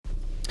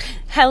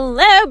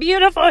Hello,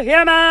 beautiful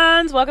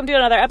humans. Welcome to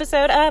another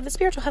episode of the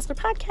Spiritual Hustler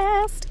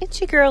Podcast. It's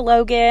your girl,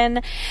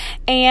 Logan,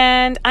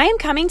 and I am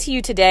coming to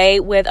you today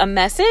with a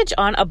message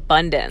on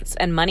abundance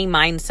and money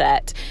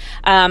mindset.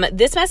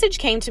 This message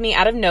came to me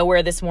out of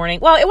nowhere this morning.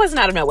 Well, it wasn't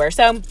out of nowhere,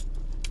 so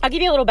I'll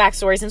give you a little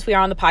backstory since we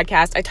are on the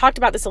podcast. I talked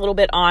about this a little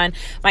bit on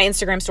my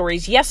Instagram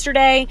stories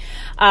yesterday,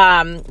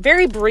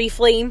 very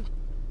briefly,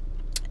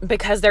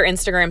 because they're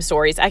Instagram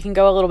stories. I can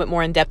go a little bit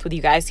more in depth with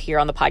you guys here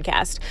on the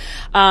podcast.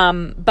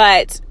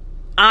 But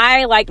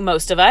I, like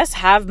most of us,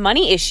 have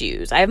money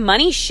issues. I have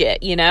money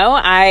shit, you know?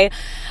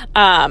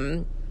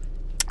 Growing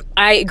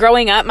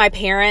up, my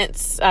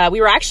parents,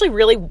 we were actually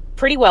really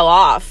pretty well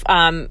off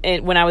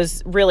when I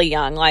was really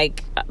young,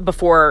 like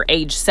before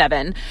age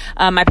 7.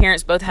 My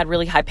parents both had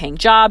really high paying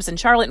jobs in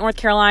Charlotte, North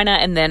Carolina.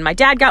 And then my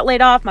dad got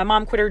laid off. My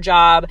mom quit her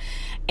job.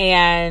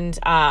 And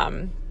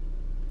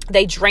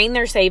they drained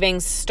their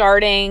savings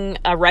starting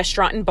a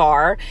restaurant and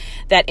bar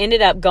that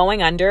ended up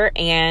going under,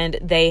 and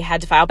they had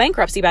to file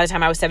bankruptcy by the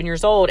time I was 7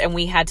 years old, and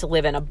we had to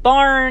live in a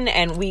barn,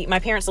 and my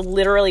parents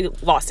literally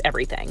lost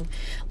everything.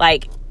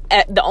 Like,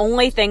 the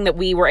only thing that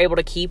we were able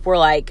to keep were,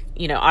 like,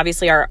 you know,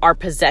 obviously our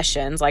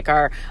possessions, like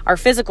our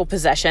physical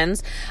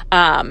possessions,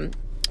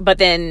 but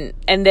then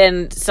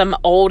some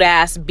old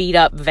ass beat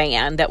up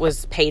van that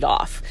was paid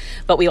off.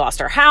 But we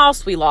lost our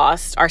house, we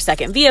lost our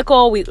second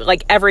vehicle, we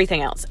like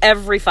everything else,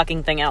 every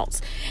fucking thing else.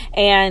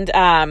 And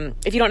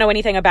if you don't know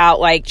anything about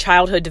like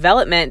childhood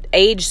development, by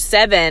age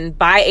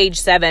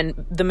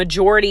 7, the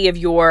majority of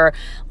your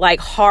like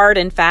hard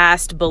and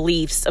fast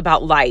beliefs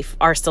about life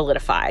are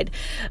solidified.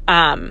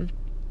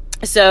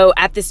 So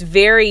at this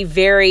very,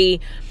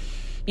 very,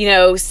 you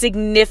know,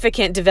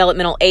 significant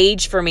developmental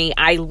age for me,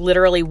 I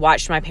literally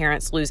watched my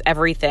parents lose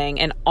everything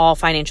and all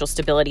financial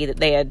stability that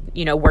they had,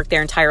 you know, worked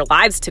their entire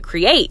lives to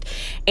create.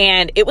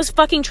 And it was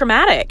fucking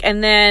traumatic.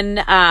 And then,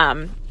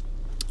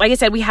 like I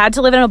said, we had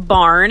to live in a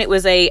barn. It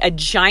was a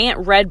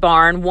giant red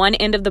barn. One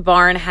end of the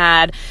barn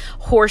had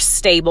horse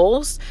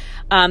stables.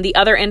 The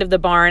other end of the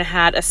barn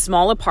had a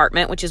small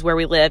apartment, which is where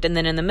we lived. And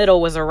then in the middle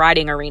was a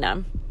riding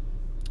arena,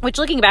 which,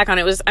 looking back on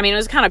it, was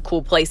kind of a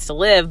cool place to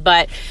live,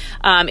 but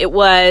it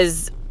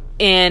was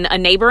in a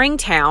neighboring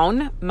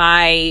town.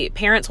 My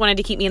parents wanted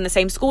to keep me in the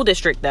same school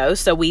district, though,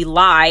 so we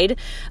lied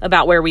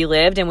about where we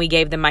lived, and we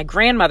gave them my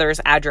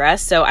grandmother's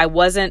address, so I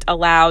wasn't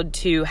allowed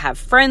to have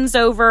friends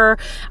over.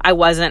 I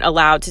wasn't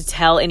allowed to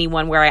tell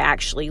anyone where I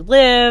actually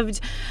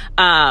lived.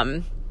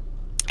 And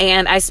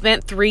I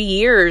spent 3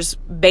 years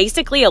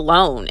basically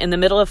alone in the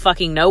middle of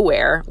fucking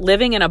nowhere,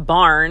 living in a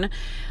barn,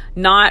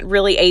 not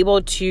really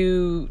able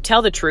to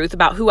tell the truth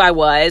about who I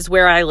was,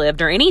 where I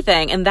lived, or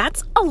anything. And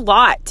that's a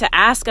lot to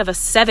ask of a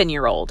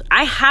 7-year-old.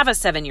 I have a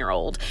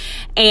 7-year-old.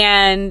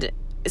 And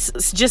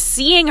just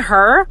seeing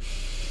her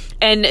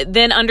and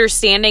then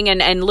understanding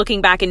and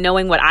looking back and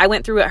knowing what I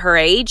went through at her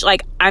age,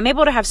 like, I'm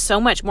able to have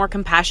so much more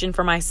compassion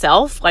for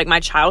myself, like my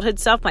childhood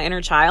self, my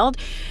inner child,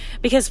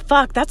 because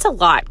fuck, that's a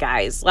lot,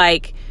 guys.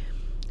 Like,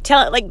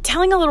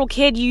 telling a little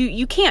kid,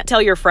 you can't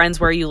tell your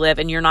friends where you live,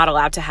 and you're not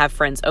allowed to have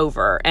friends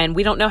over. And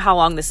we don't know how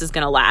long this is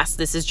going to last.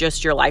 This is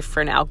just your life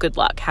for now. Good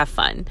luck. Have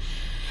fun.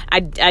 I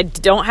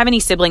don't have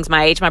any siblings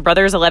my age. My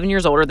brother is 11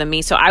 years older than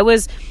me. So I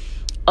was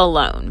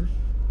alone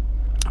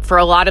for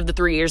a lot of the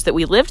 3 years that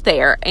we lived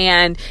there.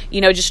 And,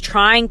 you know, just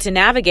trying to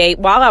navigate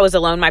while I was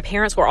alone. My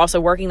parents were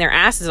also working their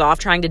asses off,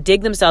 trying to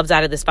dig themselves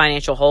out of this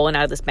financial hole and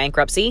out of this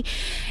bankruptcy.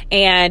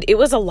 And it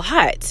was a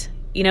lot.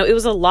 You know, it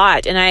was a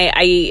lot. And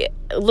I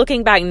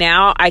looking back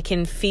now, I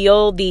can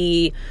feel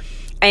the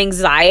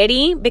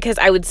anxiety because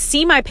I would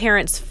see my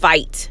parents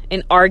fight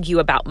and argue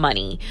about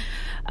money.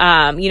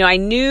 You know, I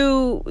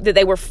knew that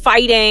they were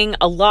fighting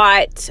a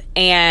lot,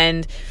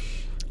 and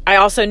I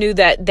also knew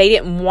that they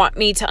didn't want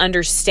me to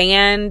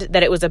understand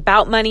that it was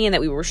about money and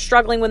that we were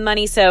struggling with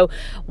money. So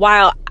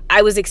while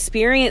I was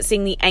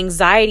experiencing the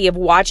anxiety of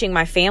watching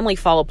my family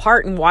fall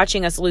apart and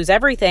watching us lose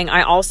everything,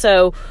 I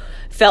also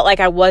felt like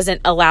I wasn't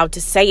allowed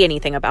to say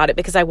anything about it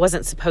because I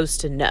wasn't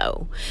supposed to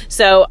know.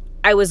 So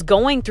I was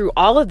going through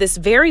all of this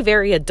very,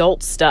 very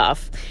adult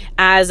stuff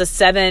as a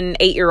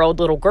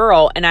 7-8-year-old little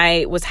girl, and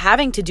I was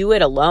having to do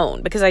it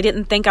alone because I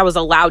didn't think I was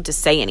allowed to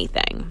say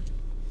anything.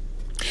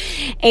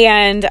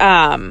 And,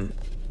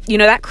 you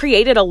know, that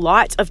created a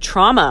lot of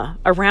trauma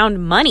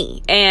around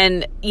money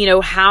and, you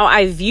know, how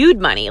I viewed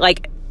money.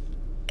 Like,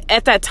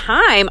 at that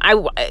time,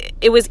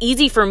 it was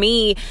easy for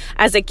me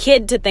as a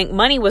kid to think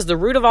money was the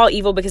root of all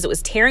evil because it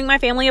was tearing my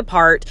family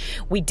apart.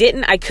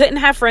 I couldn't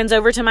have friends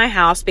over to my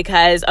house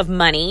because of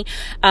money.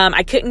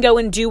 I couldn't go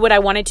and do what I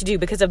wanted to do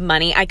because of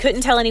money. I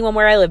couldn't tell anyone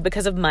where I lived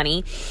because of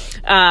money.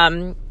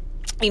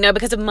 You know,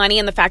 because of money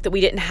and the fact that we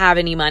didn't have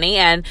any money.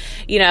 And,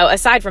 you know,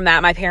 aside from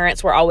that, my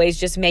parents were always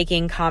just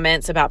making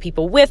comments about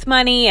people with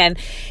money and,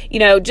 you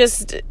know,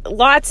 just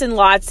lots and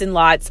lots and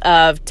lots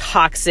of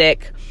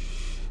toxic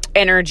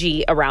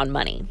energy around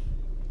money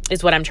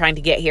is what I'm trying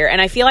to get here.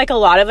 And I feel like a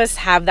lot of us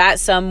have that,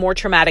 some more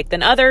traumatic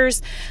than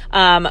others.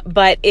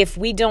 But if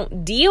we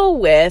don't deal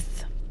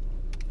with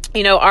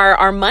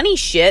our money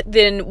shit,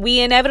 then we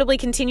inevitably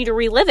continue to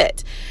relive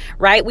it,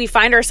 right? We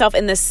find ourselves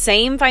in the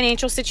same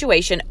financial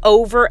situation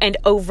over and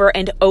over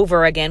and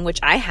over again, which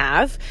I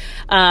have,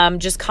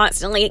 just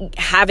constantly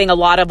having a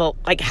lot of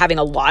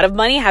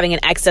money, having an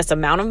excess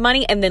amount of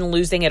money, and then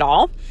losing it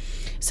all.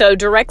 So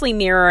directly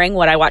mirroring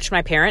what I watched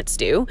my parents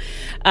do.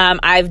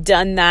 I've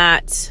done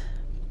that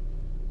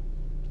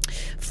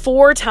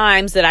 4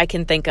 times that I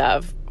can think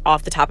of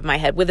off the top of my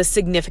head with a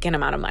significant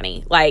amount of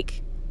money,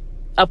 like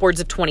upwards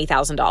of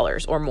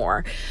 $20,000 or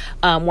more,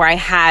 where I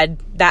had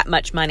that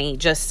much money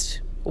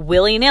just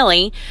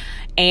willy-nilly.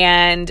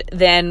 And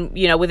then,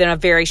 within a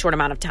very short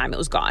amount of time, it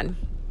was gone.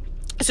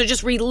 So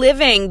just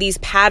reliving these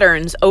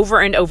patterns over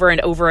and over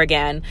and over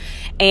again.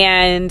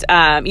 And,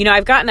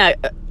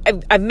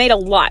 I've made a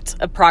lot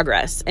of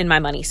progress in my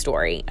money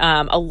story.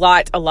 A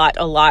lot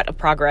of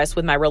progress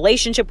with my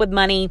relationship with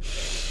money.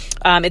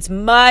 It's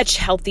much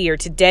healthier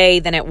today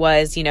than it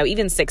was,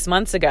 even 6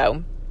 months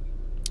ago.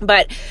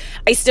 But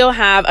I still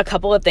have a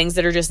couple of things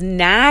that are just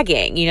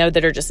nagging,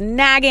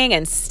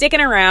 and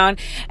sticking around.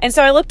 And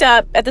so I looked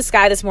up at the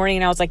sky this morning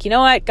and I was like, you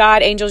know what,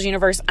 God, angels,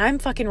 universe, I'm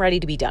fucking ready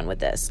to be done with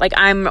this. Like,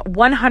 I'm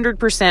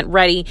 100%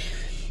 ready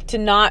to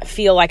not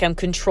feel like I'm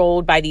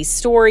controlled by these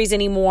stories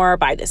anymore,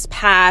 by this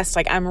past.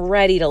 Like, I'm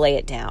ready to lay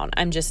it down.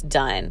 I'm just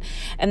done.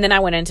 And then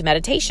I went into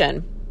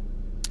meditation.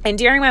 And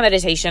during my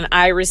meditation,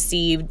 I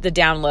received the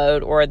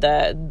download, or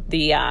the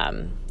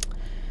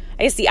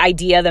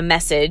idea, the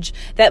message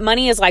that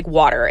money is like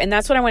water. And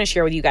that's what I want to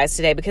share with you guys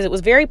today, because it was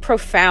very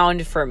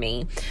profound for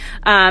me.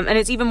 And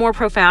it's even more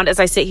profound as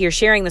I sit here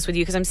sharing this with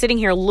you, because I'm sitting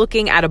here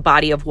looking at a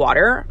body of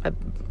water, a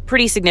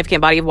pretty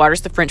significant body of water.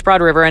 It's the French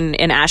Broad River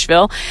in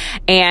Asheville.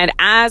 And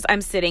as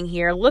I'm sitting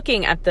here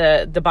looking at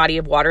the body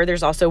of water,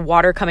 there's also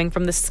water coming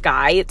from the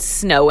sky. It's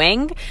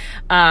snowing.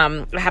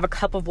 I have a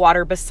cup of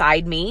water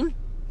beside me.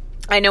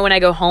 I know when I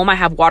go home, I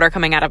have water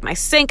coming out of my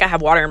sink. I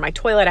have water in my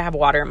toilet. I have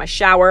water in my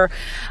shower.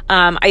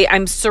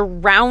 I'm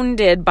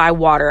surrounded by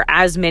water,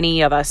 as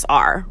many of us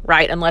are,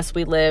 right? Unless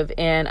we live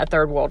in a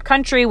third world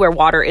country where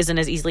water isn't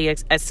as easily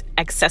as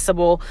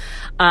accessible.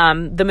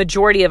 The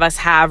majority of us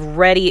have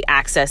ready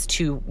access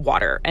to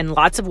water, and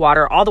lots of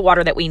water, all the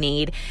water that we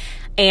need.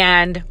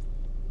 And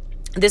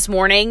this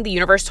morning, the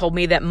universe told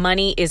me that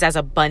money is as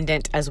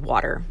abundant as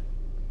water.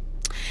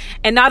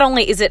 And not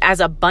only is it as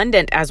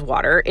abundant as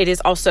water, it is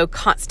also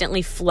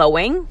constantly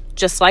flowing,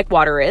 just like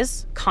water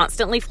is,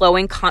 constantly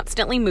flowing,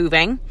 constantly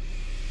moving,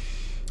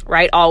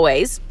 right?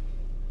 Always.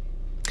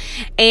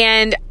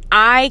 And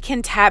I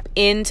can tap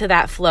into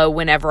that flow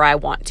whenever I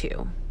want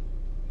to.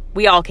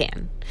 We all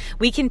can.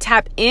 We can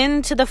tap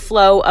into the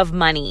flow of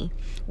money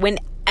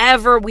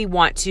whenever we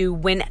want to,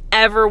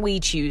 whenever we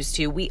choose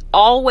to. We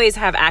always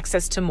have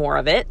access to more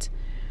of it.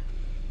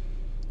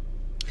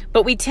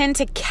 But we tend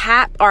to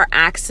cap our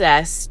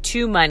access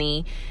to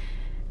money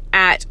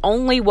at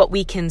only what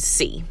we can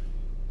see,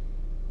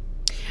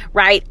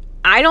 right?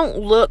 I don't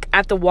look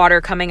at the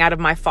water coming out of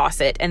my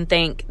faucet and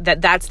think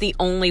that that's the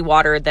only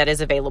water that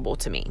is available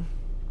to me,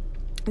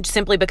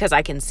 simply because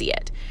I can see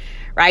it,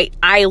 right?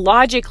 I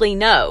logically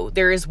know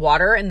there is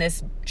water in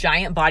this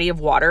giant body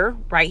of water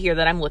right here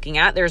that I'm looking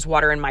at. There's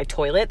water in my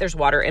toilet. There's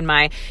water in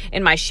my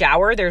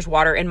shower. There's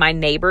water in my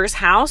neighbor's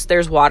house.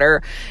 There's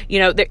water,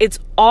 it's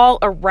all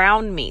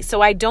around me.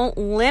 So I don't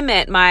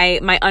limit my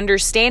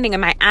understanding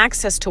and my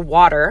access to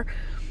water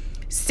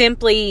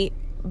simply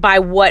by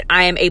what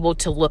I am able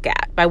to look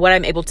at, by what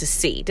I'm able to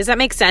see. Does that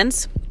make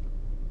sense?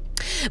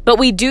 But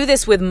we do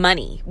this with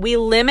money. We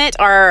limit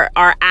our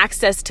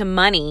access to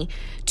money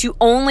to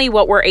only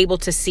what we're able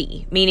to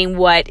see, meaning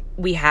what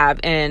we have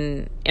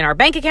in our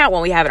bank account,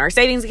 what we have in our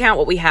savings account,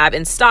 what we have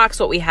in stocks,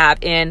 what we have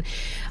in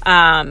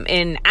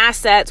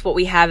assets, what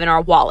we have in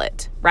our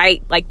wallet,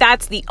 right? Like,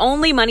 that's the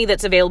only money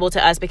that's available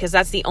to us, because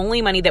that's the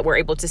only money that we're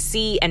able to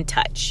see and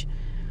touch.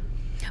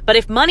 But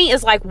if money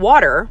is like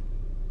water,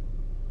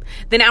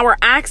 then our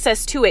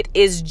access to it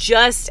is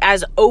just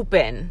as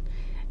open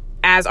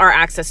as our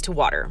access to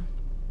water.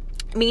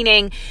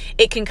 Meaning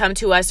it can come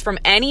to us from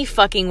any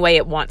fucking way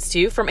it wants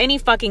to, from any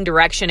fucking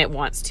direction it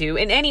wants to,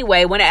 in any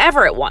way,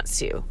 whenever it wants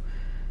to.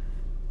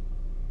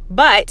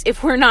 But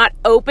if we're not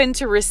open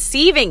to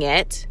receiving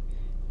it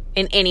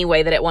in any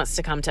way that it wants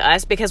to come to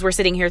us, because we're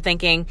sitting here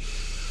thinking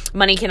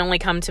money can only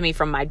come to me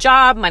from my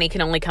job, money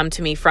can only come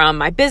to me from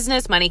my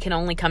business, money can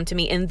only come to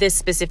me in this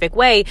specific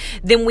way,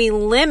 then we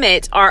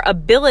limit our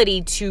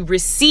ability to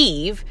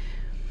receive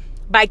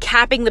by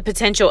capping the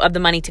potential of the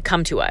money to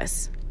come to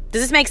us.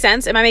 Does this make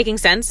sense? Am I making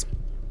sense?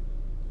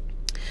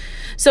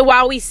 So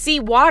while we see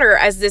water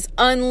as this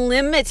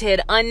unlimited,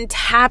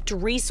 untapped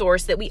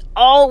resource that we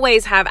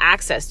always have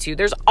access to,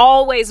 there's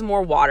always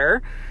more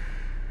water,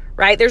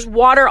 right? There's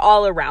water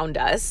all around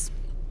us.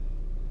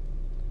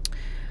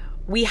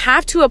 We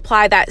have to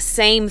apply that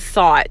same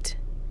thought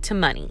to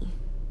money.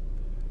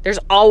 There's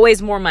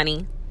always more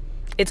money.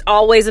 It's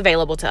always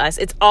available to us.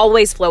 It's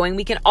always flowing.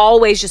 We can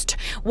always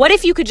what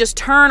if you could just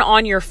turn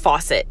on your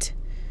faucet?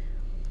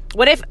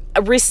 What if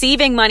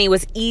receiving money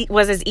was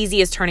as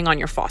easy as turning on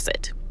your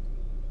faucet?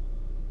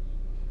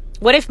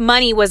 What if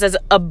money was as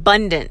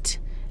abundant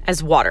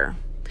as water?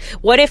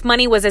 What if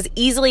money was as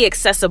easily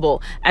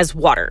accessible as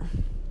water?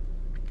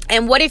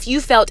 And what if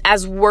you felt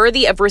as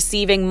worthy of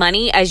receiving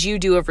money as you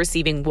do of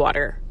receiving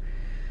water?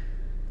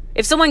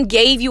 If someone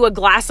gave you a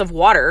glass of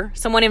water,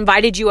 someone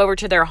invited you over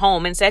to their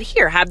home and said,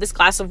 here, have this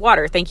glass of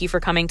water. Thank you for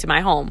coming to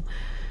my home.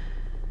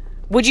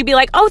 Would you be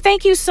like, oh,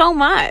 thank you so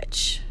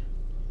much.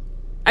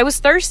 I was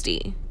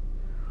thirsty.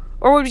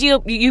 Or would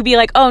you be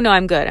like, oh, no,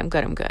 I'm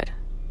good.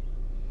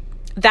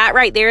 That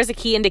right there is a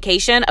key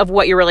indication of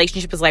what your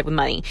relationship is like with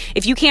money.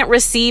 If you can't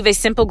receive a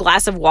simple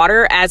glass of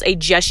water as a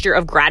gesture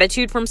of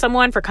gratitude from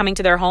someone for coming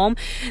to their home,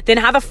 then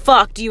how the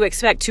fuck do you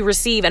expect to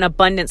receive an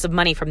abundance of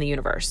money from the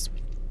universe?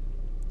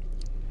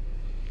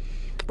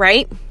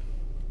 Right?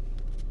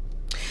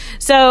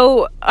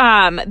 So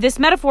this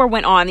metaphor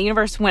went on, the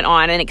universe went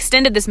on and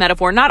extended this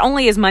metaphor. Not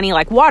only is money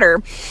like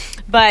water,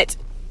 but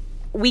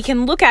we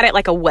can look at it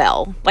like a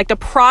well. Like the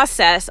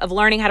process of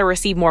learning how to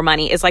receive more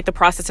money is like the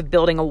process of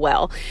building a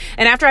well.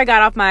 And after I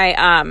got off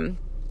my,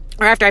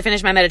 after I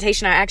finished my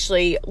meditation, I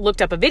actually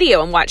looked up a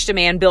video and watched a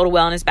man build a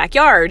well in his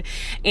backyard.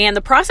 And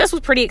the process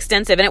was pretty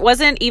extensive. And it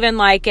wasn't even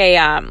like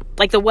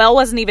like the well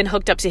wasn't even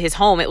hooked up to his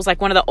home. It was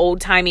like one of the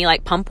old timey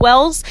like pump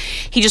wells.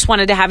 He just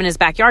wanted to have in his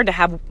backyard to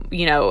have,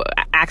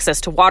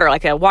 access to water,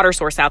 like a water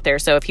source out there.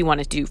 So if he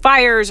wanted to do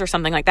fires or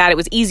something like that, it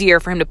was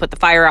easier for him to put the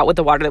fire out with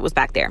the water that was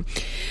back there.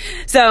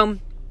 So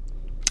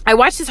I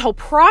watched this whole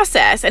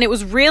process and it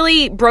was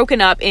really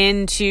broken up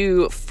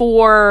into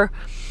 4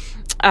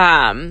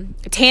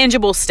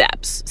 tangible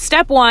steps.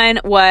 Step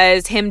 1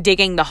 was him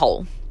digging the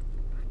hole.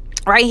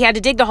 Right? He had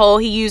to dig the hole.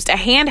 He used a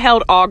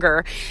handheld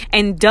auger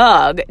and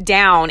dug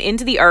down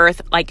into the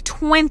earth like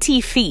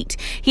 20 feet.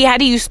 He had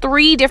to use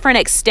 3 different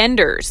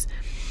extenders.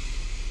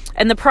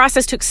 And the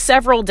process took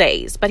several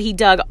days, but he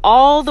dug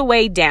all the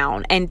way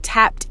down and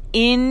tapped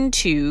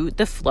into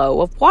the flow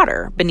of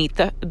water beneath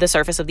the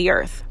surface of the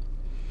earth.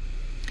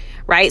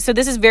 Right? So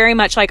this is very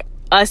much like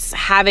us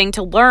having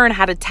to learn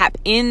how to tap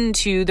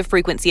into the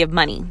frequency of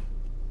money.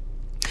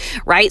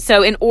 Right?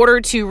 So in order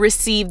to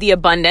receive the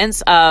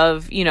abundance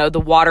of,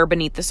 the water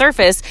beneath the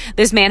surface,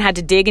 this man had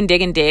to dig and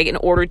dig and dig in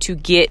order to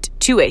get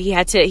to it. He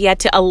had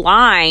to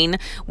align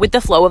with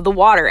the flow of the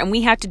water. And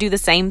we have to do the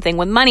same thing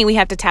with money. We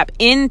have to tap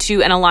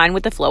into and align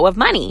with the flow of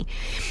money.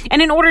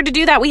 And in order to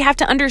do that, we have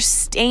to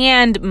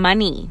understand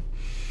money.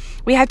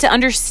 We have to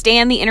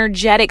understand the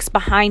energetics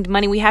behind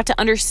money. We have to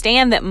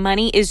understand that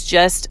money is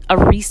just a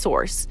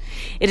resource.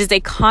 It is a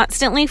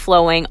constantly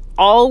flowing,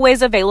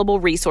 always available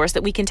resource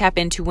that we can tap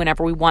into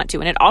whenever we want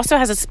to. And it also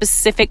has a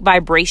specific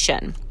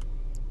vibration.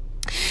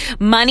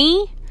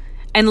 Money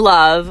and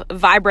love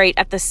vibrate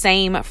at the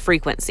same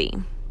frequency.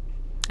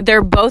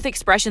 They're both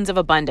expressions of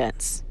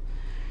abundance.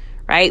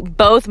 Right?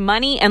 Both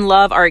money and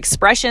love are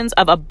expressions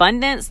of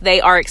abundance. They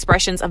are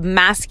expressions of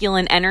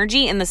masculine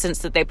energy in the sense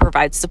that they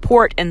provide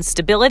support and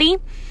stability.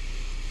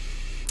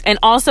 And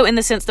also in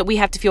the sense that we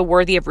have to feel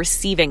worthy of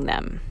receiving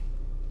them.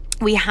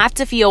 We have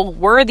to feel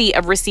worthy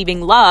of receiving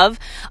love.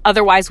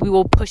 Otherwise, we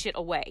will push it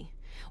away.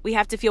 We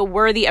have to feel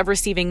worthy of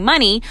receiving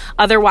money.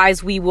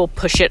 Otherwise, we will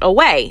push it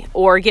away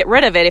or get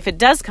rid of it if it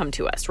does come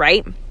to us,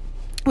 right?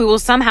 We will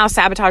somehow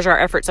sabotage our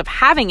efforts of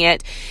having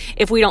it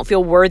if we don't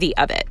feel worthy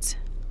of it.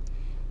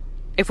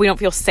 If we don't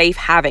feel safe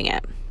having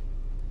it.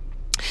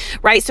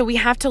 Right? So we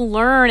have to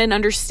learn and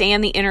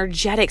understand the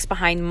energetics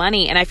behind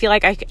money. And I feel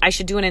like I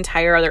should do an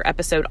entire other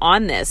episode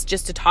on this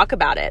just to talk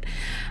about it.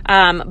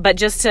 But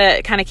just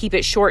to kind of keep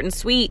it short and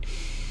sweet,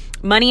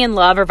 money and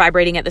love are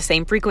vibrating at the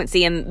same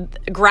frequency, and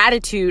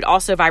gratitude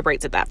also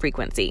vibrates at that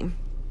frequency.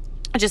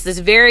 Just this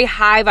very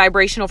high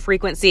vibrational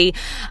frequency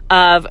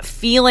of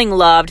feeling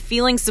loved,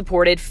 feeling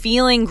supported,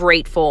 feeling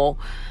grateful.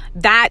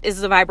 That is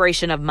the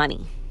vibration of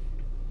money.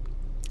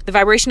 The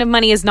vibration of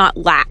money is not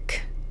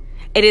lack.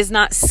 It is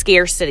not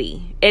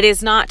scarcity. It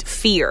is not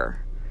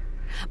fear.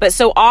 But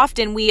so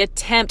often we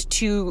attempt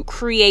to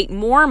create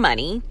more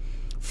money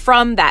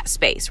from that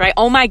space, right?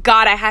 Oh my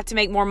God, I have to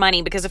make more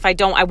money because if I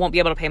don't, I won't be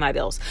able to pay my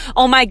bills.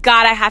 Oh my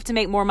God, I have to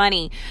make more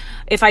money.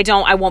 If I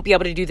don't, I won't be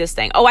able to do this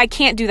thing. Oh, I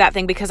can't do that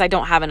thing because I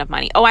don't have enough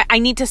money. Oh, I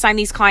need to sign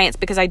these clients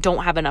because I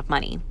don't have enough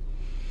money.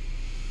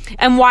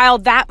 And while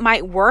that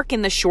might work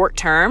in the short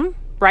term,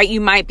 right?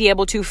 You might be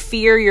able to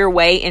fear your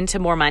way into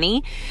more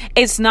money.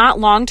 It's not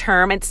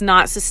long-term. It's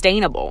not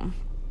sustainable.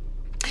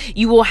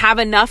 You will have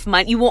enough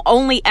money. You will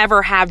only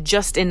ever have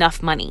just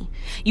enough money.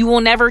 You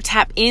will never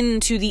tap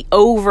into the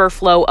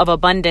overflow of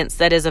abundance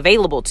that is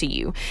available to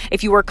you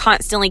if you are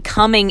constantly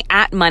coming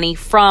at money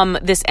from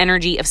this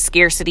energy of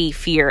scarcity,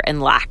 fear,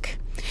 and lack.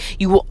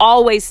 You will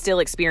always still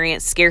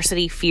experience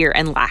scarcity, fear,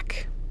 and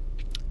lack.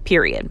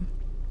 Period.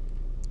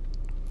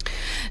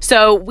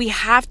 So we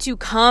have to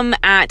come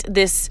at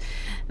this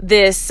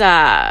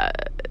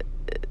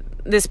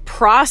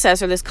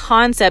process or this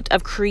concept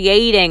of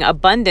creating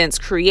abundance,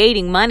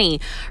 creating money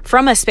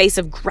from a space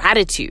of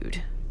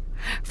gratitude,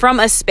 from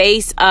a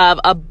space of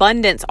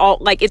abundance,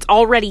 like it's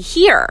already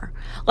here.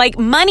 Like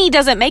money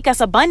doesn't make us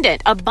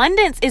abundant.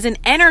 Abundance is an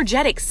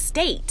energetic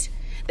state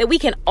that we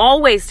can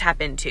always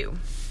tap into.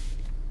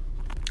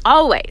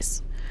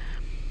 Always.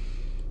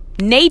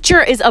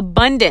 Nature is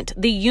abundant.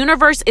 The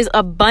universe is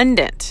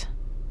abundant.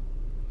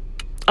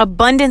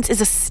 Abundance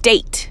is a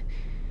state.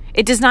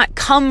 It does not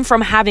come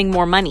from having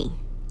more money.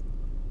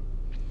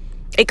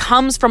 It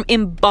comes from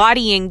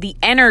embodying the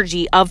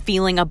energy of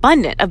feeling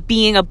abundant, of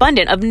being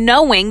abundant, of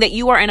knowing that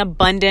you are an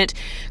abundant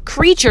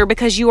creature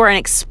because you are an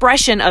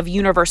expression of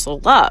universal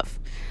love.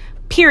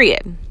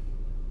 Period.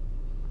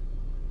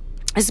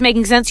 Is this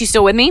making sense? You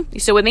still with me? You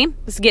still with me?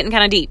 This is getting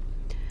kind of deep.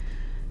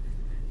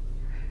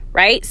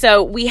 Right?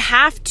 So we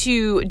have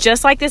to,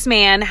 just like this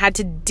man had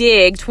to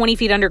dig 20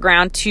 feet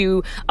underground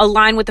to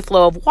align with the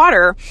flow of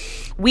water,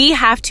 we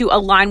have to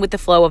align with the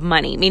flow of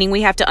money, meaning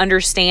we have to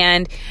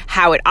understand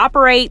how it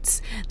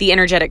operates, the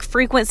energetic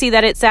frequency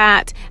that it's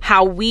at,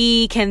 how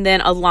we can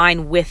then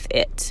align with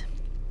it.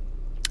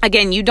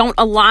 Again, you don't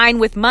align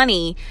with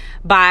money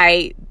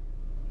by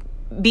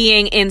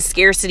being in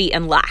scarcity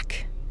and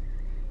lack.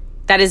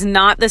 That is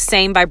not the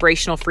same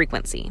vibrational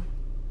frequency.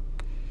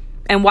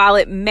 And while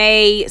it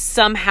may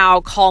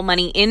somehow call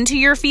money into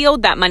your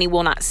field, that money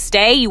will not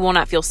stay. You will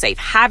not feel safe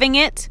having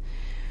it.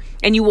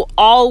 And you will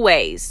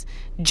always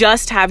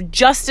just have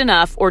just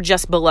enough or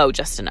just below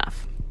just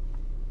enough.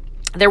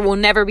 There will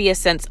never be a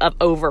sense of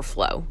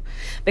overflow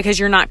because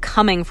you're not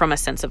coming from a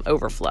sense of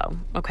overflow.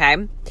 Okay?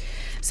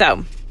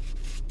 So,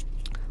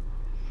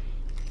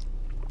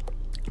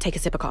 take a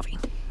sip of coffee.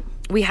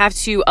 We have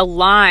to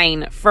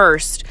align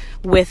first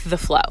with the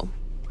flow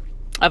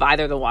of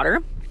either the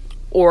water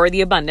or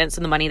the abundance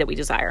and the money that we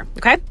desire.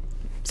 Okay?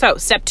 So,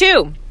 step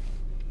 2.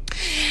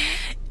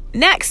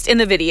 Next in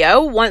the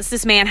video, once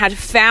this man had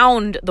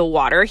found the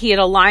water, he had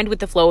aligned with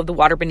the flow of the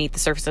water beneath the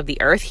surface of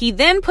the earth. He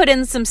then put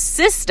in some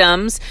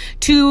systems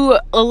to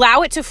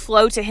allow it to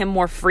flow to him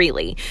more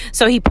freely.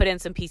 So he put in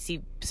some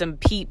PBC,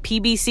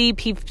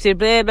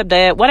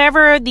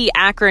 whatever the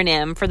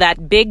acronym for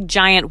that big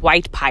giant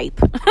white pipe.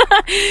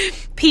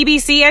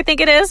 PBC, I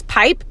think it is.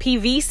 Pipe,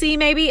 PVC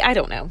maybe, I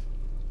don't know.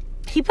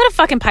 He put a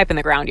fucking pipe in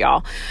the ground,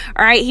 y'all.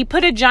 All right. He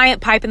put a giant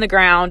pipe in the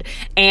ground,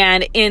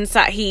 and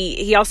inside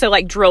he also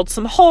like drilled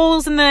some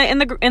holes in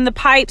the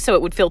pipe so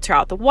it would filter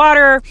out the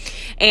water.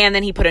 And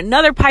then he put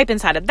another pipe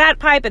inside of that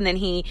pipe, and then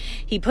he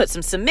put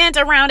some cement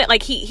around it.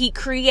 Like he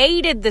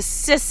created the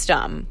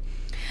system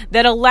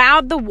that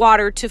allowed the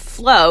water to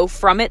flow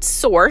from its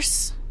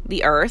source,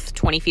 the earth,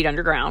 20 feet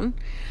underground,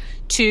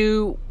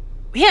 to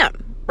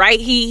him, right?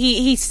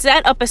 He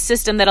set up a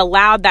system that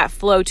allowed that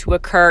flow to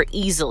occur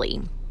easily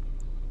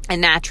and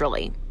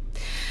naturally,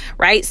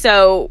 right?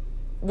 So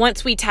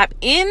once we tap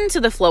into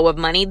the flow of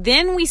money,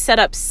 then we set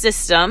up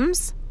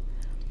systems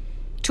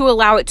to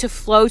allow it to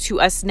flow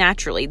to us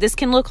naturally. This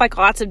can look like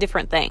lots of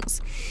different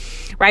things,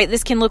 right?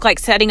 This can look like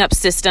setting up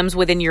systems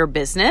within your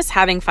business,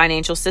 having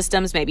financial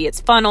systems. Maybe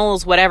it's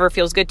funnels, whatever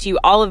feels good to you.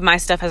 All of my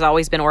stuff has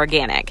always been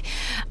organic.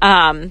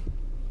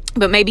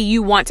 But maybe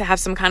you want to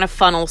have some kind of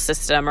funnel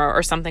system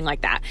or something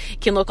like that.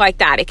 It can look like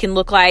that. It can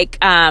look like,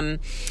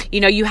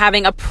 you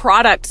having a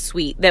product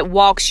suite that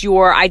walks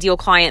your ideal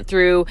client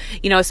through,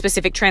 a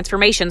specific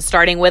transformation,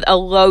 starting with a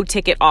low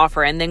ticket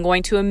offer and then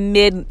going to a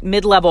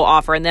mid-level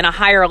offer and then a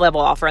higher level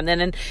offer and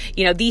then,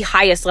 the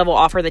highest level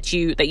offer that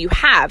you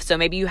have. So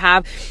maybe you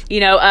have,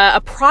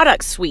 a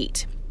product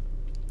suite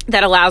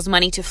that allows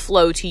money to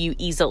flow to you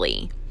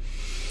easily.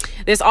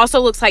 This also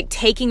looks like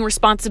taking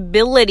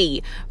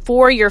responsibility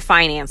for your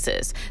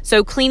finances.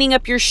 So cleaning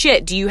up your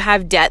shit. Do you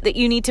have debt that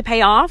you need to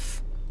pay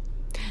off?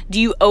 Do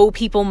you owe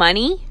people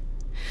money?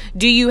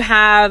 Do you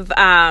have,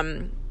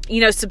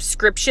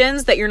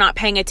 subscriptions that you're not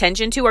paying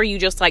attention to? Are you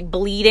just like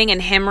bleeding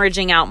and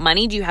hemorrhaging out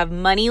money? Do you have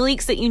money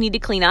leaks that you need to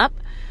clean up?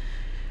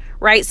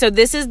 Right? So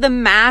this is the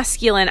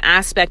masculine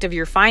aspect of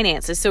your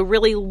finances. So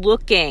really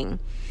looking,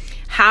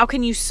 how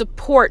can you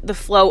support the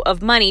flow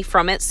of money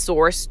from its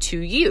source to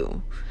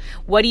you?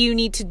 What do you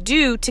need to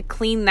do to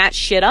clean that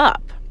shit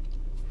up?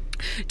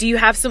 Do you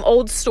have some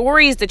old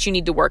stories that you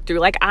need to work through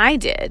like I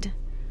did?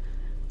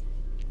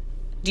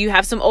 Do you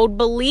have some old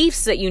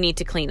beliefs that you need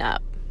to clean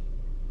up?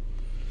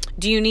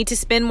 Do you need to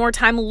spend more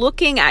time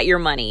looking at your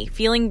money,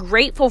 feeling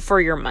grateful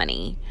for your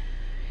money?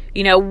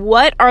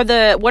 What are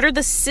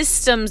the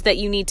systems that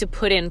you need to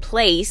put in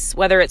place,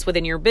 whether it's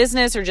within your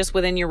business or just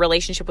within your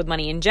relationship with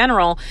money in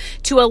general,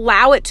 to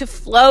allow it to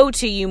flow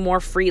to you more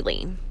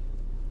freely?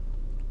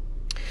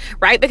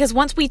 Right? Because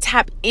once we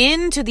tap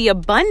into the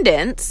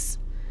abundance,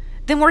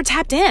 then we're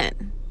tapped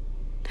in.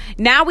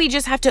 Now we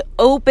just have to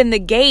open the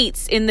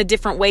gates in the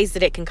different ways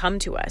that it can come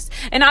to us.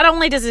 And not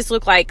only does this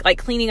look like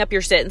cleaning up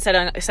your shit and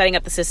setting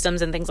up the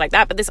systems and things like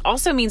that, but this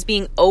also means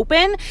being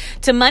open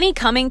to money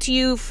coming to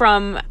you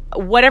from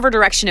whatever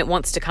direction it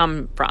wants to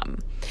come from.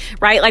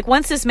 Right? Like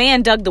once this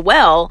man dug the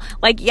well,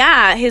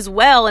 his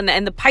well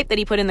and the pipe that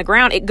he put in the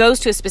ground, it goes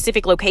to a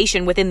specific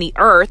location within the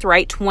earth,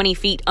 right? 20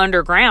 feet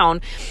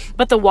underground.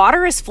 But the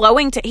water is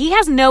flowing he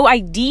has no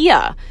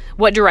idea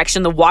what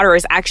direction the water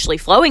is actually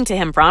flowing to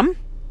him from.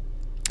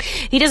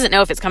 He doesn't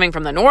know if it's coming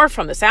from the north,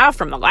 from the south,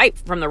 from the right,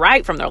 from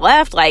the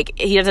left.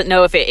 He doesn't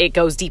know if it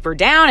goes deeper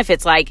down, if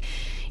it's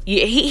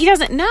he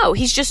doesn't know.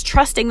 He's just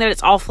trusting that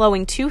it's all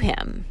flowing to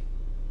him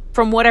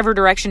from whatever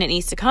direction it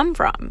needs to come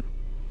from.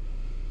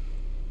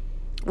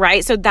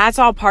 right? So that's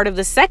all part of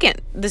the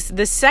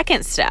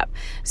second step,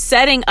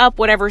 setting up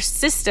whatever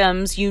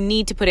systems you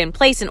need to put in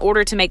place in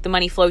order to make the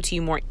money flow to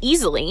you more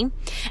easily,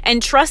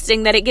 and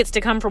trusting that it gets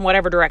to come from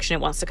whatever direction it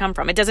wants to come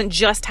from. It doesn't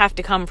just have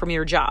to come from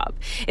your job.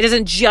 It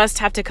doesn't just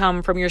have to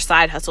come from your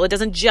side hustle. It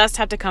doesn't just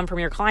have to come from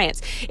your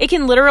clients. You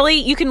can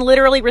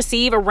literally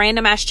receive a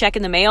random ass check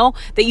in the mail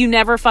that you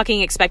never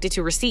fucking expected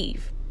to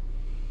receive.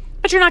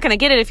 But you're not going to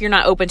get it if you're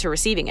not open to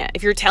receiving it.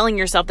 If you're telling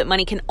yourself that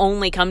money can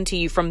only come to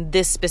you from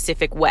this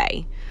specific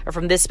way or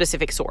from this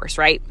specific source,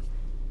 right?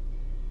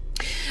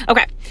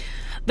 Okay.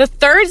 The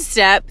third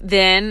step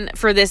then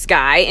for this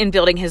guy in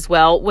building his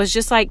well was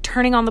just like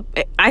turning on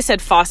I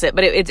said faucet,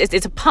 but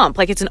it's a pump,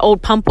 like it's an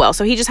old pump well.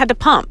 So he just had to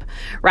pump,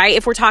 right?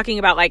 If we're talking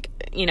about like,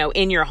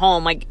 in your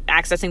home, like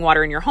accessing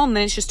water in your home,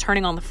 then it's just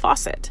turning on the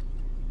faucet.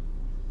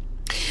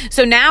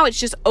 So now it's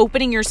just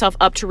opening yourself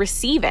up to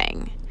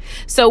receiving.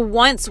 So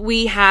once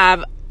we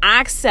have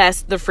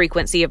accessed the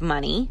frequency of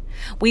money,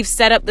 we've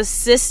set up the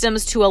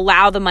systems to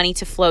allow the money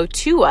to flow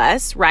to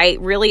us, right?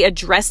 Really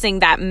addressing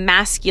that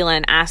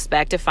masculine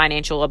aspect of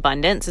financial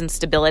abundance and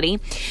stability.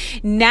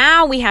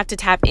 Now we have to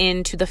tap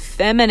into the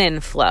feminine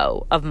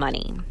flow of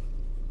money,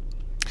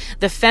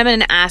 the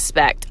feminine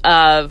aspect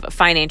of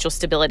financial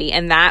stability.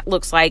 And that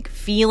looks like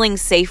feeling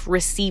safe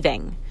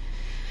receiving,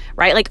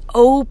 right? Like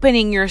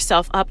opening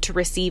yourself up to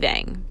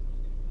receiving.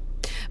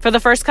 For the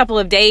first couple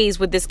of days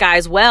with this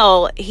guy's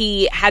well,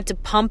 he had to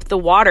pump the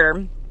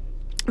water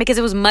because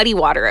it was muddy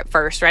water at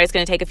first, right? It's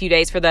going to take a few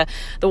days for the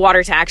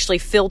water to actually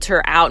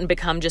filter out and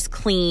become just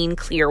clean,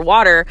 clear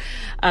water.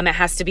 It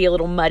has to be a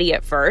little muddy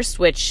at first,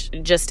 which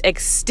just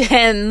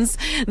extends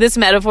this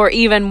metaphor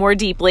even more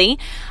deeply.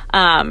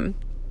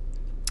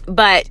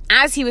 But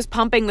as he was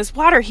pumping this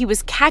water, he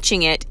was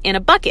catching it in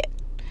a bucket.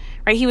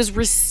 Right? He was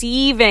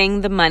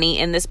receiving the money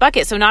in this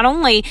bucket. So not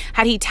only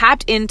had he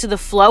tapped into the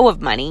flow of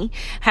money,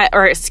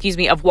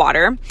 of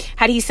water,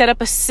 had he set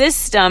up a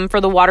system for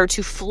the water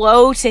to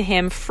flow to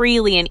him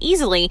freely and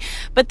easily,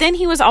 but then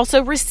he was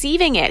also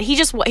receiving it.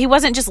 He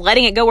wasn't just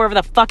letting it go wherever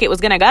the fuck it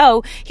was going to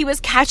go. He was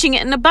catching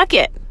it in a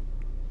bucket.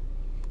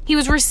 He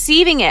was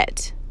receiving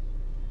it.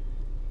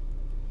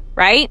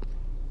 Right?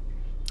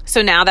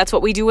 So now that's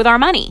what we do with our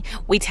money.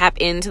 We tap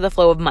into the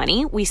flow of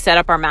money. We set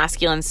up our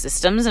masculine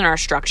systems and our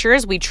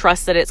structures. We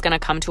trust that it's going to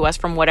come to us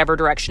from whatever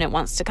direction it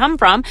wants to come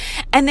from.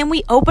 And then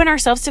we open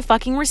ourselves to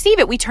fucking receive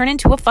it. We turn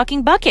into a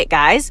fucking bucket,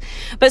 guys.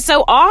 But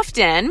so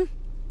often,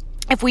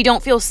 if we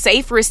don't feel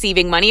safe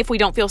receiving money, if we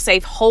don't feel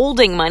safe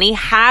holding money,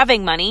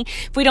 having money,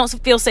 if we don't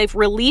feel safe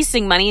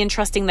releasing money and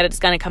trusting that it's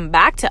going to come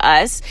back to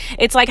us,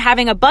 it's like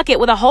having a bucket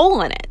with a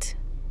hole in it.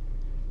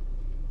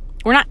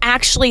 We're not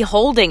actually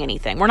holding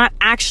anything. We're not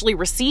actually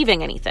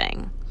receiving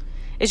anything.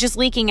 It's just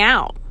leaking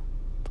out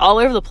all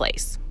over the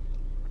place.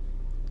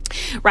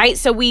 Right?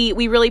 So we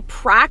really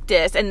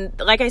practice. And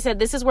like I said,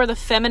 this is where the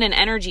feminine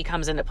energy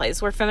comes into play. This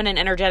is where feminine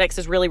energetics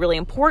is really, really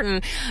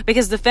important,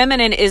 because the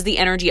feminine is the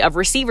energy of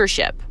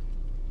receivership.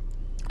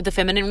 The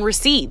feminine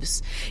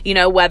receives,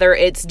 whether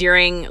it's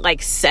during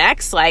like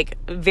sex, like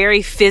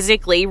very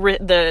physically,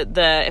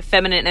 the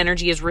feminine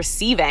energy is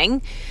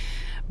receiving.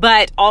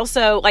 But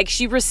also, like,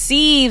 she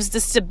receives the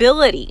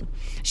stability.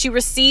 She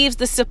receives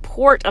the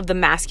support of the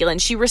masculine.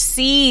 She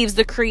receives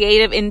the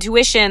creative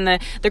intuition,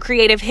 the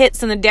creative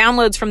hits and the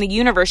downloads from the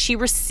universe. She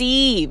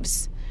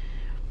receives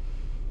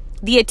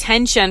the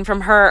attention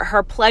from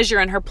her pleasure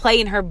and her play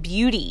and her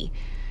beauty.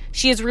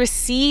 She is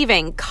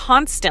receiving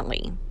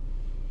constantly.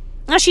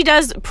 Now, she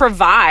does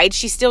provide.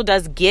 She still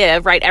does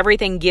give, right?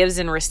 Everything gives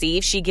and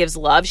receives. She gives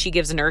love. She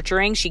gives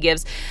nurturing. She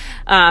gives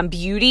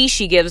beauty.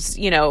 She gives,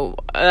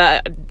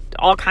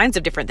 all kinds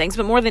of different things.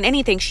 But more than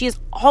anything, she is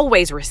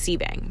always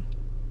receiving.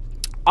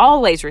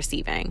 Always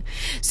receiving.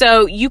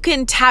 So you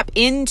can tap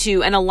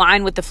into and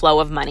align with the flow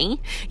of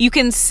money. You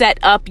can set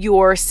up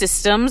your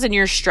systems and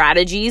your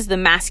strategies, the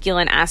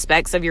masculine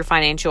aspects of your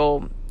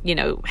financial,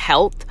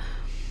 health.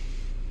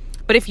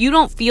 But if you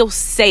don't feel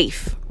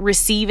safe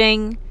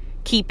receiving,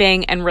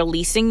 keeping, and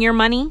releasing your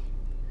money,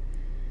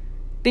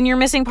 then you're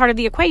missing part of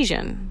the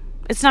equation.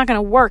 It's not going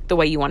to work the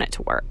way you want it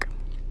to work.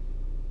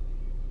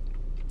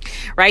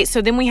 Right?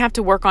 So then we have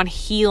to work on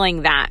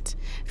healing that,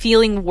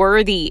 feeling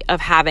worthy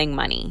of having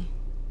money,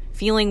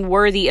 feeling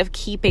worthy of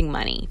keeping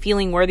money,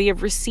 feeling worthy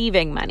of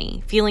receiving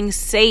money, feeling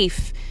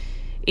safe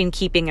in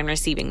keeping and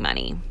receiving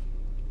money.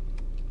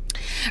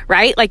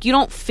 Right? Like you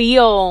don't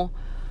feel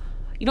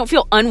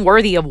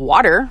unworthy of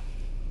water.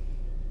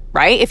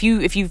 Right? If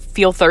you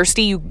feel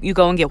thirsty, you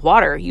go and get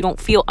water. You don't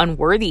feel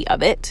unworthy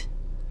of it.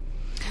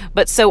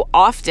 But so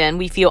often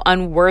we feel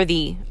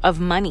unworthy of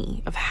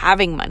money, of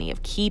having money,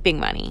 of keeping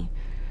money,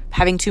 of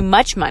having too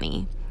much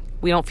money.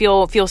 We don't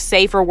feel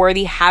safe or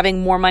worthy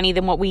having more money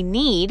than what we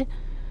need,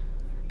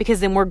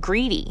 because then we're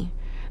greedy.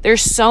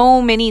 There's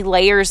so many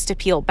layers to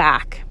peel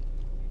back.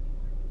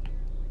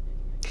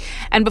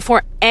 And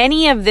before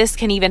any of this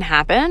can even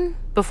happen,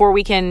 before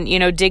we can,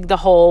 dig the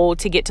hole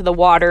to get to the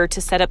water, to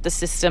set up the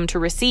system to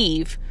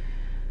receive,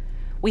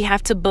 we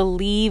have to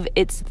believe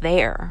it's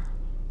there.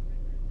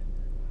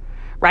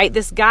 right?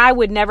 This guy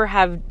would never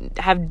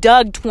have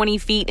dug 20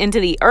 feet into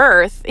the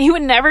earth. He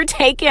would never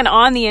taken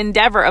on the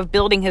endeavor of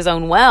building his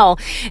own well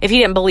if he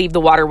didn't believe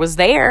the water was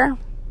there.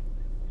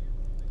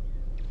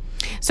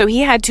 So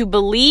he had to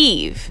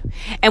believe.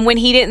 And when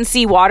he didn't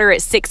see water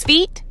at 6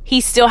 feet,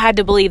 he still had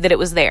to believe that it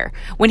was there.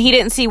 When he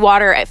didn't see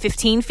water at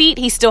 15 feet,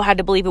 he still had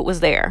to believe it was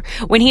there.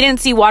 When he didn't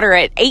see water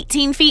at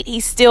 18 feet, he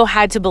still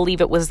had to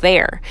believe it was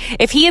there.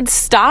 If he had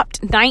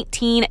stopped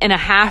 19 and a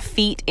half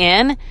feet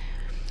in,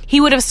 he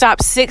would have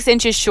stopped 6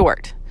 inches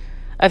short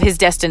of his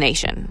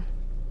destination.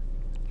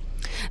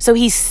 So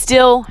he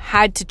still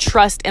had to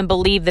trust and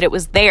believe that it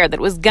was there, that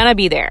it was going to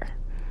be there.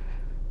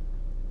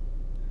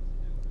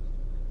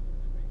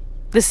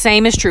 The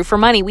same is true for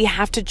money. We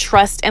have to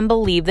trust and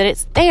believe that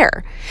it's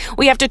there.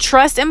 We have to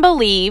trust and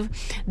believe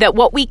that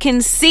what we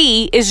can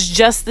see is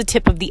just the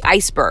tip of the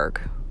iceberg.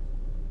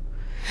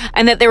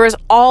 And that there is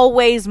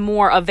always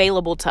more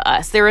available to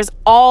us. There is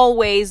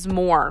always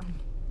more.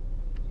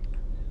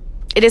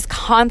 It is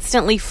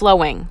constantly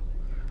flowing.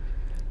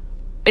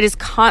 It is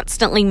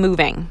constantly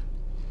moving.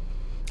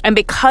 And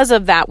because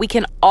of that, we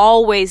can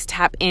always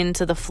tap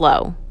into the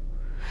flow.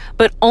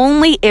 But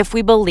only if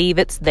we believe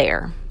it's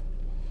there.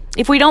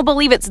 If we don't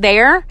believe it's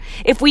there,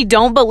 if we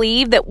don't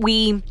believe that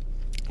we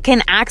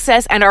can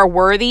access and are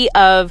worthy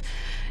of,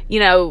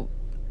 $1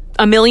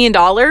 million,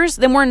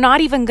 then we're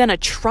not even going to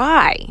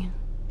try.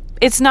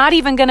 It's not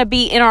even going to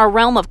be in our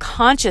realm of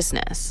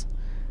consciousness.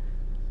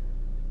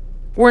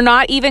 We're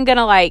not even going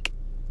to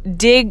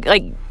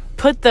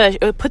put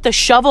the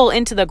shovel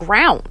into the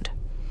ground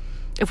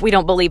if we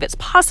don't believe it's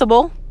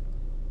possible.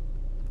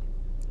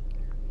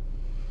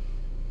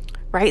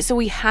 Right? So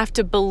we have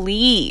to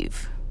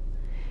believe.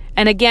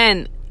 And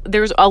again,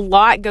 there's a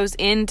lot goes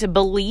into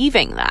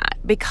believing that,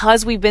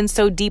 because we've been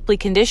so deeply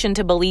conditioned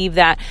to believe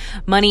that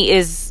money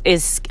it's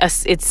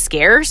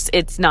scarce.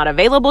 It's not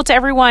available to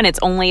everyone. It's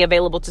only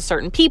available to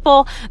certain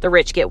people. The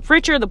rich get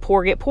richer, the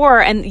poor get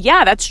poorer. And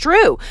yeah, that's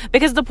true,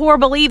 because the poor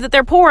believe that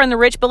they're poor and the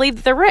rich believe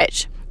that they're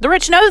rich. The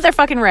rich know that they're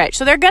fucking rich,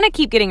 so they're going to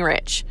keep getting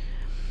rich.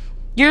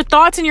 Your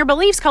thoughts and your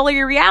beliefs color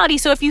your reality.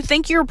 So if you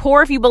think you're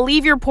poor, if you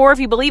believe you're poor, if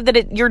you believe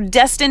that you're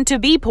destined to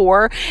be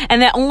poor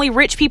and that only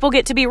rich people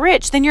get to be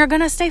rich, then you're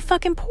going to stay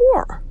fucking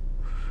poor.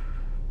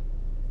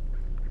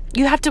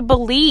 You have to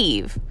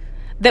believe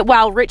that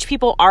while rich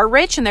people are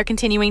rich and they're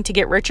continuing to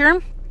get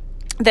richer,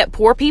 that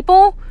poor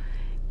people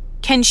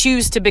can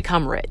choose to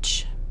become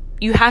rich.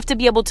 You have to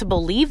be able to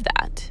believe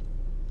that.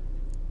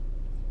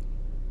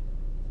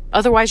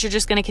 Otherwise, you're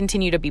just going to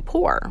continue to be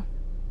poor.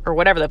 Or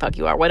whatever the fuck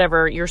you are,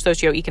 whatever your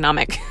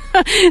socioeconomic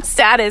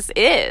status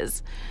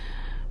is.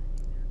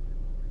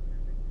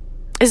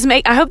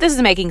 I hope this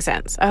is making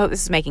sense.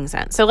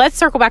 So let's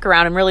circle back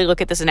around and really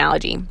look at this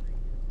analogy.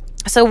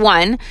 So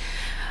one,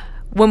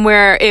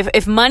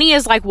 if money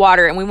is like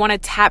water and we want to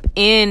tap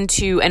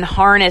into and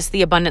harness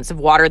the abundance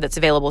of water that's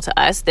available to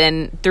us,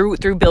 then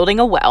through building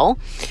a well,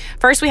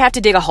 first we have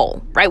to dig a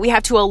hole, right? We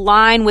have to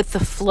align with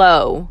the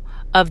flow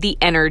of the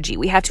energy.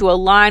 We have to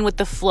align with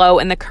the flow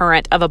and the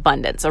current of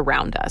abundance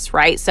around us,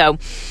 right? So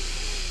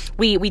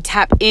we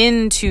tap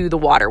into the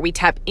water. We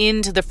tap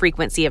into the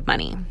frequency of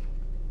money.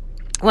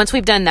 Once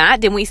we've done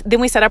that, then we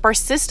set up our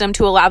system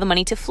to allow the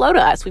money to flow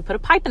to us. We put a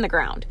pipe in the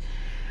ground,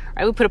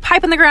 right? We put a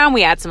pipe in the ground.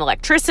 We add some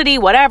electricity,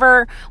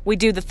 whatever. We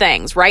do the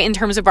things, right? In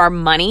terms of our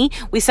money,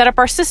 we set up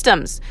our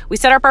systems. We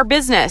set up our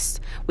business.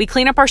 We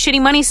clean up our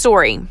shitty money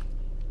story.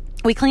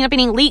 We clean up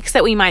any leaks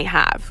that we might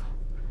have.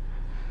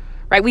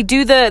 Right? We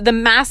do the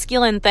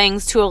masculine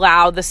things to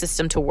allow the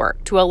system to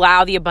work, to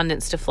allow the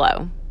abundance to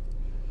flow.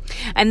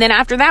 And then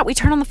after that, we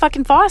turn on the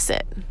fucking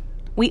faucet.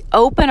 We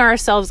open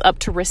ourselves up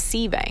to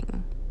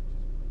receiving.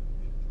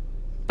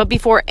 But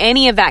before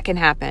any of that can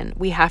happen,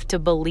 we have to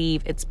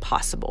believe it's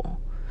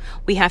possible.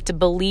 We have to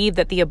believe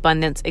that the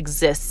abundance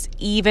exists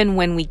even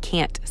when we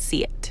can't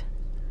see it.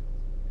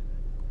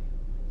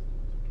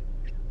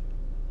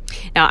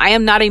 Now, I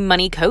am not a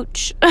money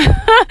coach.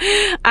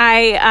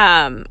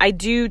 I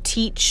do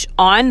teach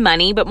on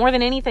money, but more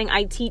than anything,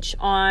 I teach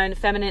on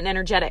feminine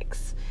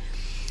energetics.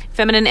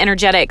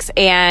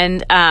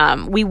 And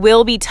we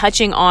will be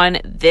touching on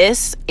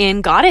this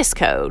in Goddess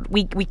Code.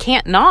 We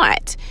can't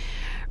not,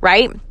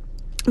 right?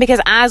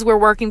 Because as we're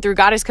working through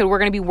Goddess Code, we're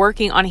going to be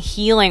working on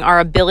healing our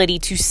ability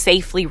to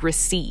safely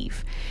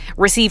receive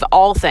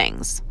all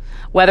things,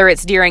 whether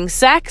it's during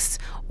sex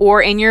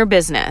or in your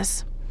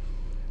business.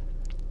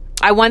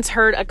 I once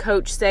heard a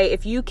coach say,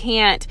 if you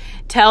can't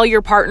tell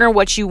your partner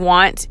what you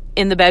want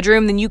in the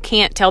bedroom, then you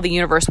can't tell the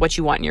universe what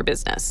you want in your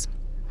business.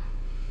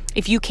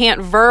 If you can't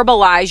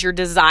verbalize your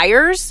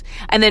desires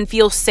and then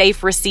feel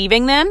safe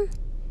receiving them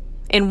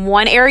in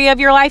one area of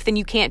your life, then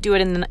you can't do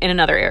it in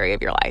another area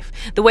of your life.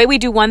 The way we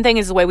do one thing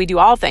is the way we do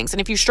all things.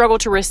 And if you struggle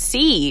to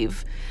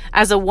receive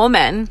as a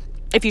woman,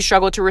 if you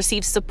struggle to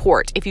receive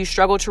support, if you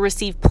struggle to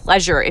receive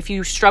pleasure, if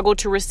you struggle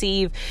to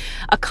receive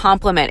a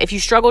compliment, if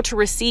you struggle to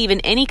receive in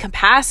any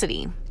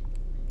capacity,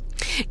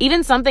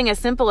 even something as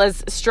simple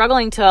as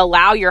struggling to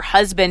allow your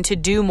husband to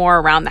do more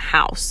around the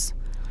house,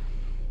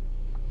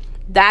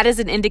 that is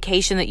an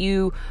indication that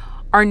you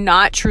are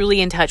not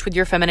truly in touch with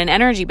your feminine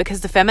energy,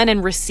 because the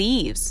feminine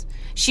receives.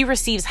 She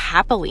receives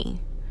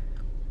happily.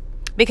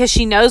 Because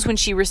she knows when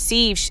she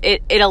receives,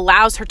 it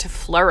allows her to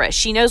flourish.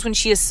 She knows when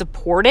she is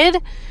supported,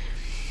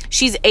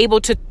 she's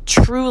able to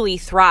truly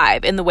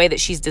thrive in the way that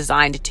she's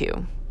designed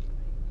to.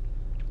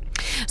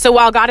 So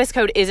while Goddess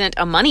Code isn't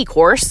a money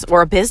course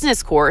or a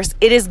business course,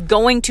 it is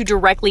going to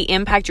directly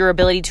impact your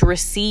ability to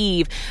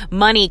receive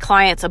money,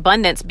 clients,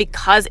 abundance,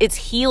 because it's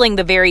healing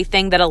the very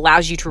thing that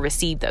allows you to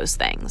receive those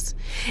things.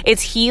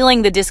 It's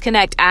healing the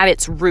disconnect at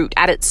its root,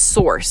 at its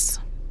source.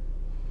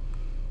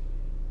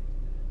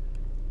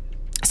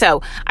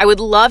 So I would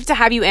love to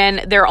have you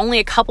in. There are only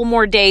a couple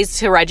more days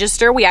to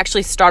register. We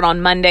actually start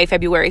on Monday,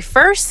 February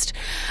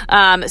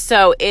 1st.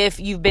 So if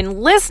you've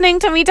been listening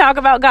to me talk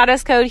about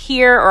Goddess Code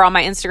here or on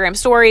my Instagram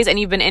stories and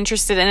you've been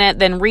interested in it,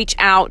 then reach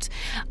out.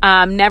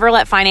 Never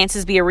let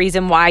finances be a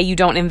reason why you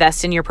don't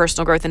invest in your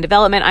personal growth and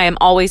development. I am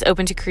always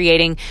open to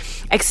creating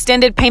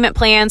extended payment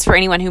plans for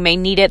anyone who may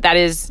need it. That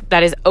is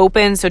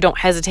open. So don't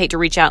hesitate to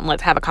reach out and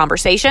let's have a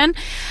conversation.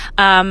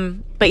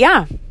 But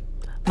yeah,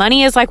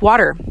 money is like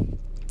water.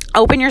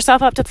 Open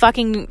yourself up to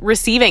fucking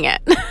receiving it.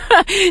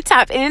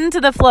 Tap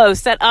into the flow.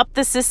 Set up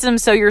the system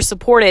so you're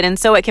supported and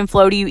so it can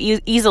flow to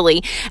you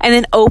easily. And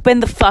then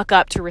open the fuck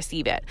up to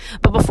receive it.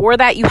 But before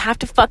that, you have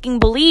to fucking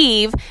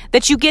believe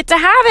that you get to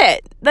have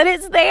it. That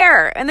it's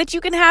there. And that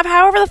you can have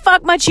however the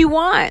fuck much you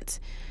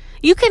want.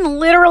 You can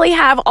literally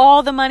have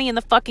all the money in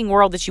the fucking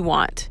world that you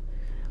want.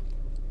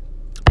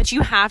 But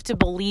you have to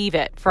believe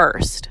it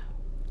first.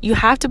 You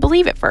have to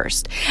believe it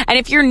first. And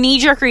if your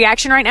knee-jerk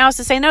reaction right now is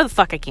to say, no, the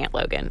fuck I can't,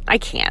 Logan. I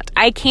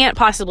can't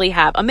possibly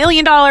have $1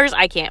 million.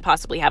 I can't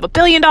possibly have $1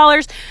 billion.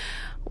 Well,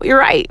 you're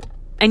right.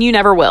 And you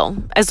never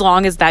will, as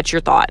long as that's your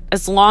thought.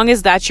 As long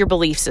as that's your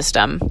belief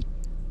system.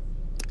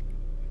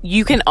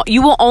 You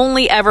will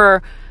only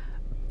ever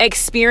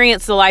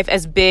experience the life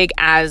as big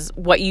as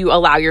what you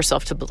allow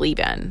yourself to believe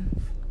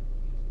in.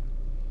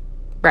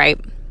 Right?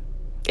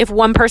 If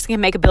one person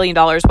can make $1 billion,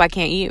 why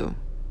can't you?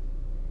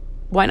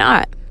 Why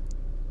not?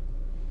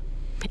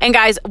 And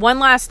guys, one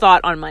last thought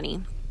on money.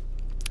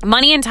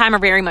 Money and time are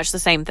very much the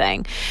same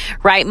thing,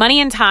 right? Money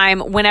and time,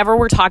 whenever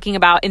we're talking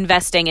about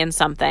investing in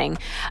something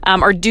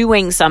or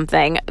doing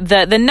something,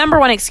 the number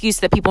one excuse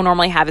that people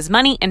normally have is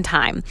money and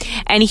time.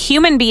 And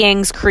human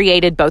beings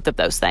created both of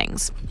those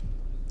things.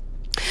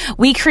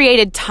 We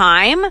created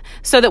time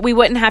so that we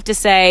wouldn't have to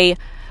say,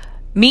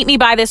 meet me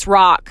by this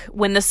rock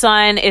when the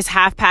sun is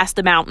half past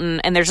the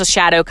mountain and there's a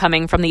shadow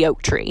coming from the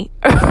oak tree,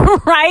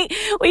 right?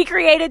 We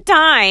created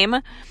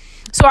time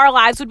so our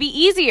lives would be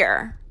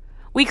easier.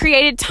 We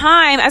created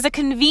time as a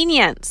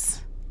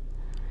convenience.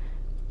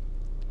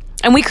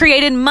 And we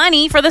created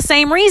money for the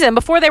same reason.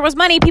 Before there was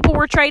money, people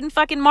were trading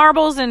fucking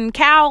marbles and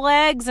cow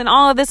legs and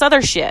all of this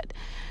other shit.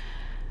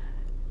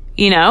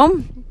 You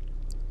know?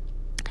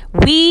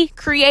 We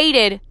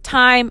created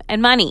time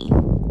and money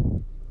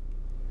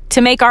to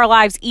make our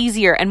lives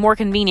easier and more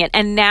convenient.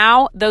 And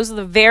now those are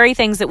the very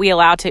things that we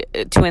allow to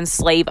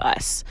enslave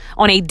us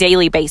on a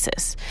daily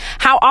basis.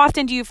 How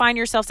often do you find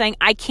yourself saying,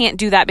 I can't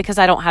do that because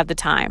I don't have the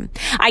time.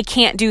 I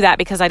can't do that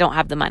because I don't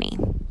have the money.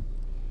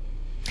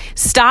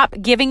 Stop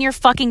giving your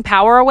fucking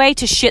power away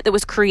to shit that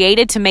was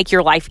created to make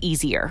your life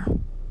easier.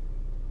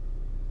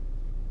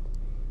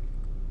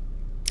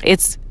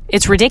 It's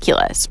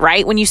ridiculous,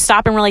 right? When you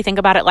stop and really think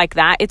about it like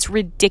that, it's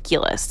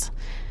ridiculous.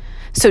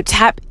 So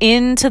tap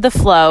into the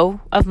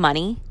flow of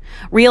money.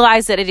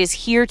 Realize that it is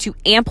here to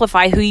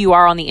amplify who you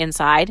are on the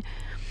inside.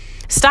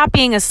 Stop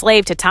being a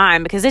slave to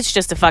time because it's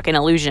just a fucking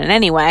illusion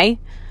anyway.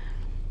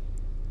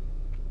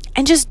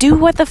 And just do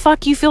what the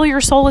fuck you feel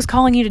your soul is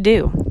calling you to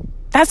do.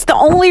 That's the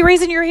only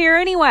reason you're here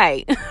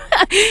anyway.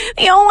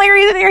 The only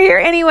reason you're here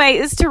anyway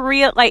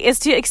is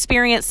to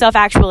experience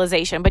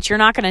self-actualization. But you're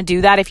not going to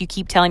do that if you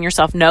keep telling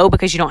yourself no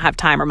because you don't have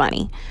time or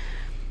money.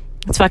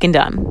 It's fucking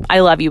dumb.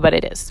 I love you, but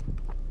it is.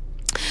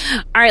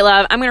 All right,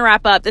 love, I'm going to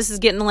wrap up. This is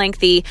getting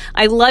lengthy.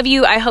 I love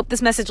you. I hope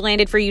this message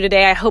landed for you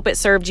today. I hope it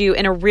served you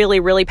in a really,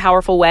 really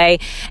powerful way.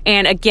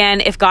 And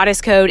again, if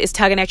Goddess Code is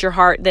tugging at your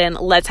heart, then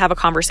let's have a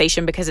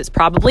conversation because it's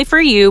probably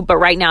for you. But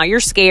right now you're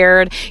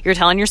scared. You're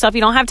telling yourself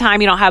you don't have time,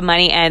 you don't have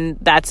money. And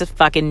that's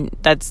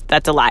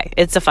a lie.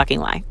 It's a fucking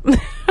lie.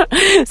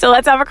 So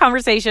let's have a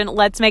conversation.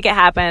 Let's make it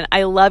happen.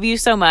 I love you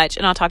so much.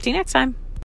 And I'll talk to you next time.